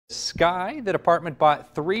Sky, the department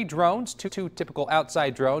bought 3 drones, two typical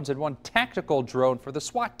outside drones and 1 tactical drone for the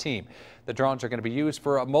SWAT team. The drones are going to be used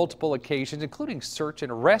for multiple occasions, including search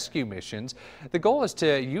and rescue missions. The goal is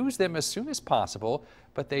to use them as soon as possible,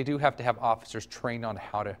 but they do have to have officers trained on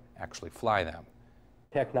how to actually fly them.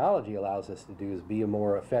 Technology allows us to do is be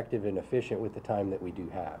more effective and efficient with the time that we do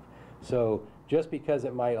have. So just because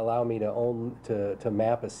it might allow me to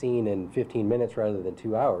map a scene in 15 minutes rather than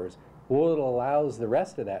 2 hours, well, it allows the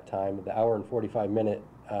rest of that time, the hour and 45-minute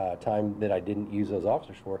time that I didn't use those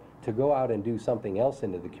officers for, to go out and do something else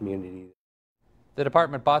into the community. The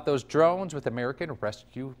department bought those drones with American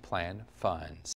Rescue Plan funds.